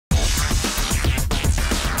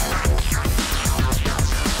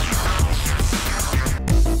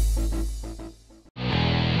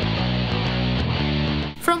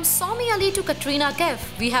From Somi Ali to Katrina Kaif,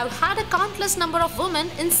 we have had a countless number of women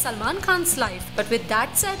in Salman Khan's life. But with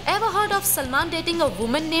that said, ever heard of Salman dating a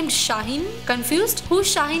woman named Shaheen? Confused?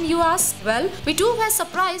 Who's Shaheen, you ask? Well, we too were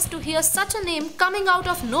surprised to hear such a name coming out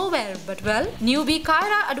of nowhere. But well, newbie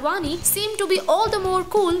Kaira Advani seemed to be all the more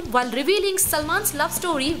cool while revealing Salman's love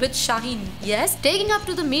story with Shaheen. Yes, taking up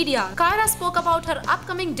to the media, Kaira spoke about her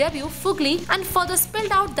upcoming debut Fugli and further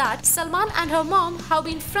spilled out that Salman and her mom have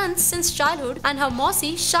been friends since childhood and her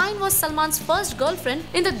Mausi Shaheen was Salman's first girlfriend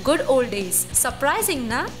in the good old days. Surprising,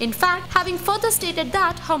 na? In fact, having further stated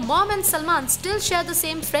that her mom and Salman still share the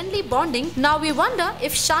same friendly bonding, now we wonder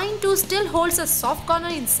if Shaheen too still holds a soft corner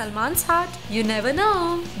in Salman's heart. You never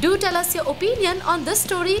know. Do tell us your opinion on this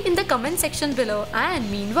story in the comment section below, and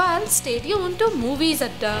meanwhile, stay tuned to Moviez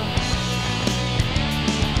Adda.